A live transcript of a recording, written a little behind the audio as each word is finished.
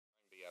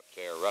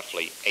There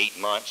roughly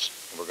 8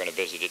 months, and we're going to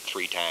visit it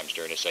 3 times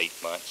during this 8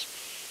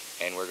 months,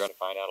 and we're going to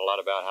find out a lot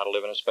about how to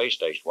live in a space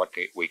station, what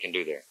we can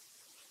do there.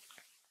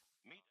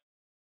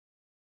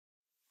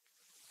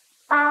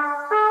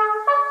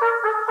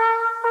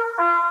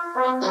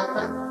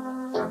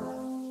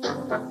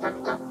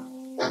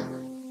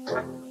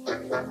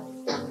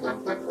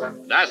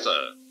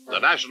 NASA, the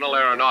National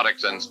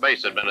Aeronautics and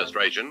Space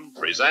Administration,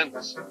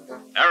 presents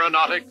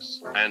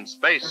Aeronautics and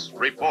Space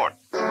Report.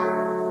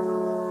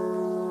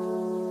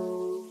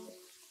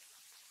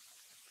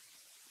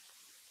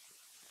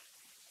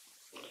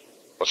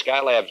 Well,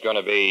 Skylab's going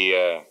to be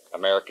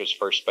America's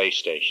first space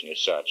station as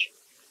such.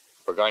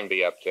 We're going to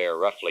be up there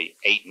roughly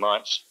 8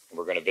 months, and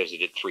we're going to visit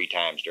it 3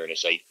 times during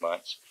this 8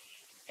 months,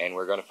 and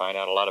we're going to find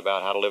out a lot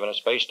about how to live in a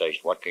space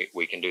station, what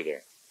we can do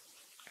there.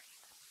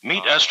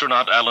 Meet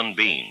astronaut Alan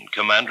Bean,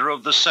 commander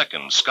of the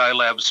second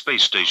Skylab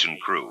space station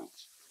crew.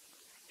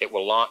 It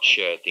will launch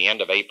at the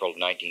end of April of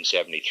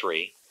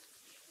 1973.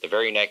 The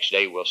very next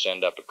day, we'll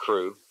send up a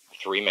crew,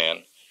 3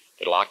 men,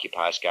 that'll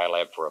occupy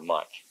Skylab for a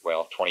month.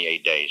 Well,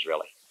 28 days,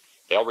 really.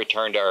 They'll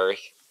return to Earth,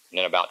 and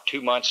then about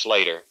 2 months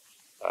later,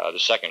 the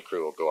second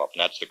crew will go up,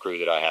 and that's the crew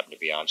that I happen to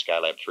be on,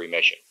 Skylab 3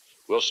 mission.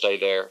 We'll stay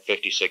there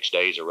 56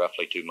 days or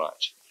roughly 2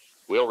 months.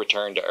 We'll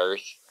return to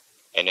Earth,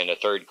 and then the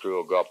third crew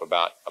will go up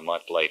about a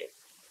month later.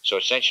 So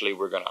essentially,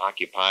 we're going to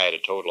occupy it a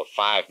total of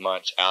 5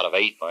 months out of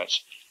 8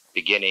 months,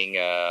 beginning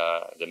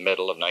the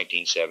middle of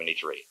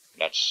 1973.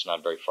 That's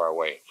not very far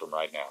away from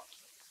right now.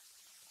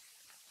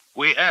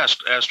 We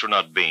asked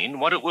astronaut Bean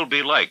what it will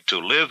be like to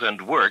live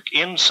and work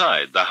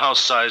inside the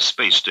house-sized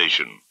space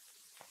station.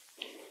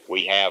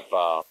 We have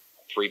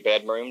 3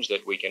 bedrooms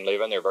that we can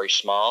live in. They're very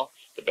small.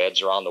 The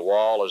beds are on the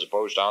wall as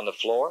opposed to on the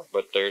floor,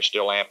 but they're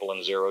still ample in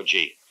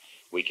 0G.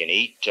 We can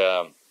eat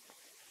on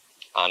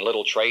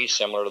little trays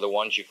similar to the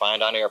ones you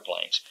find on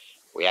airplanes.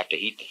 We have to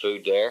heat the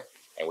food there,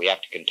 and we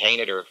have to contain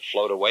it or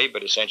float away,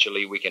 but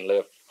essentially we can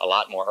live a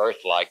lot more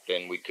Earth-like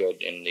than we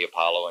could in the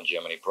Apollo and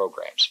Gemini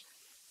programs.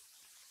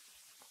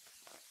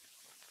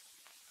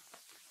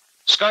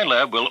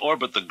 Skylab will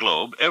orbit the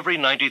globe every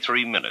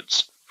 93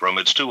 minutes. From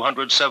its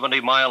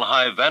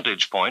 270-mile-high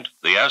vantage point,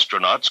 the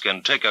astronauts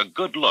can take a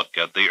good look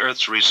at the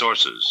Earth's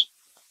resources.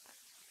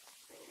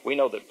 We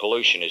know that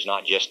pollution is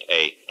not just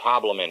a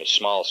problem in a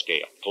small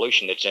scale.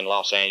 Pollution that's in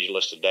Los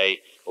Angeles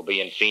today will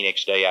be in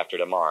Phoenix day after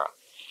tomorrow.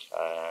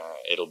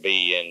 It'll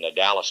be in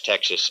Dallas,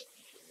 Texas,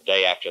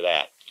 day after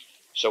that.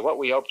 So what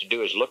we hope to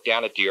do is look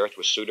down at the Earth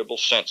with suitable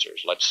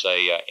sensors, let's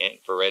say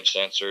infrared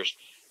sensors,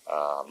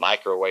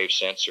 microwave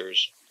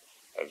sensors,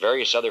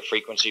 various other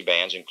frequency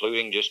bands,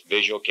 including just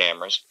visual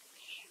cameras,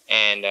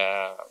 and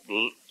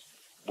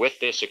with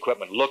this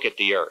equipment, look at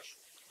the Earth.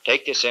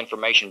 Take this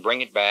information,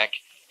 bring it back,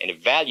 and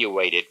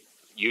evaluate it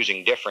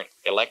using different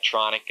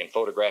electronic and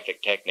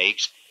photographic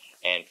techniques,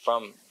 and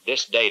from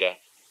this data,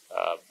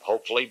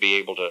 hopefully be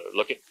able to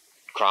look at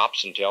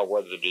crops and tell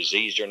whether they're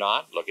diseased or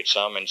not, look at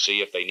some and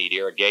see if they need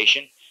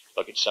irrigation,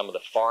 look at some of the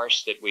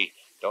forests that we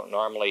don't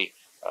normally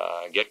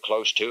get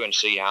close to and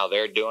see how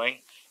they're doing.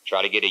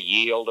 Try to get a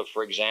yield of,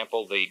 for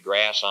example, the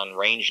grass on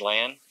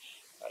rangeland,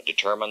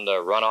 determine the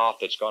runoff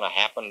that's going to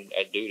happen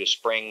due to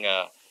spring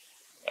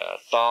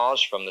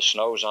thaws from the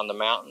snows on the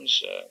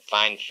mountains,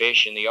 find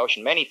fish in the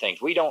ocean, many things.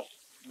 We don't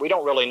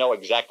really know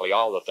exactly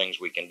all the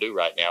things we can do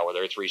right now with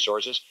Earth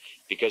resources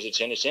because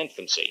it's in its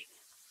infancy.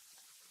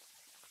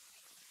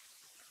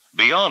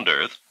 Beyond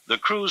Earth, the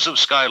crews of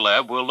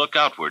Skylab will look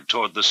outward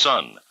toward the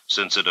sun,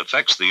 since it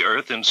affects the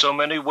Earth in so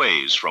many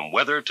ways, from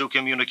weather to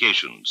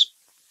communications.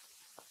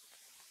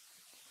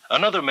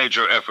 Another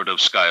major effort of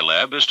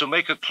Skylab is to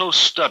make a close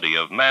study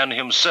of man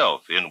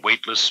himself in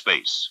weightless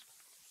space.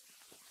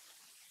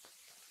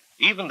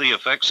 Even the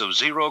effects of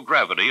zero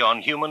gravity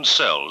on human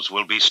cells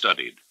will be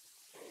studied.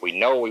 We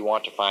know we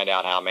want to find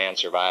out how man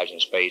survives in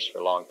space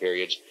for long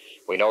periods.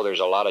 We know there's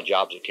a lot of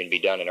jobs that can be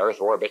done in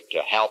Earth orbit to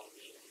help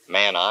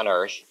man on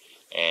Earth.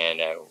 And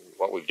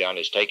what we've done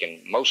is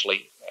taken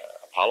mostly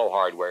Apollo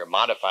hardware,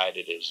 modified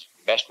it as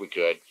best we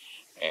could,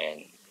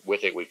 and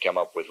with it we've come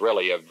up with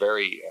really a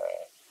very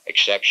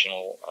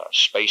exceptional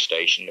space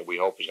station that we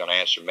hope is going to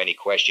answer many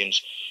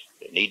questions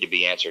that need to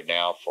be answered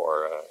now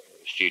for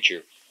the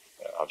future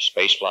of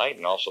spaceflight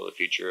and also the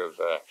future of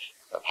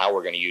how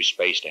we're going to use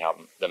space to help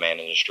the man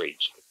in the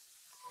streets.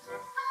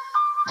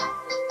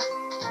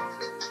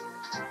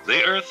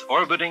 The Earth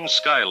orbiting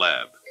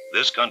Skylab,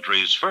 this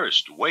country's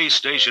first way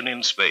station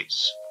in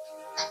space.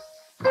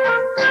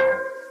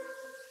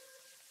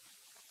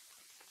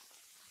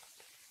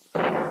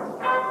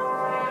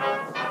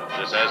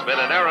 This has been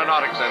an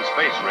Aeronautics and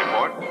Space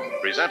Report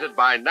presented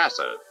by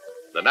NASA,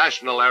 the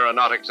National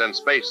Aeronautics and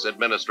Space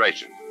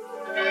Administration.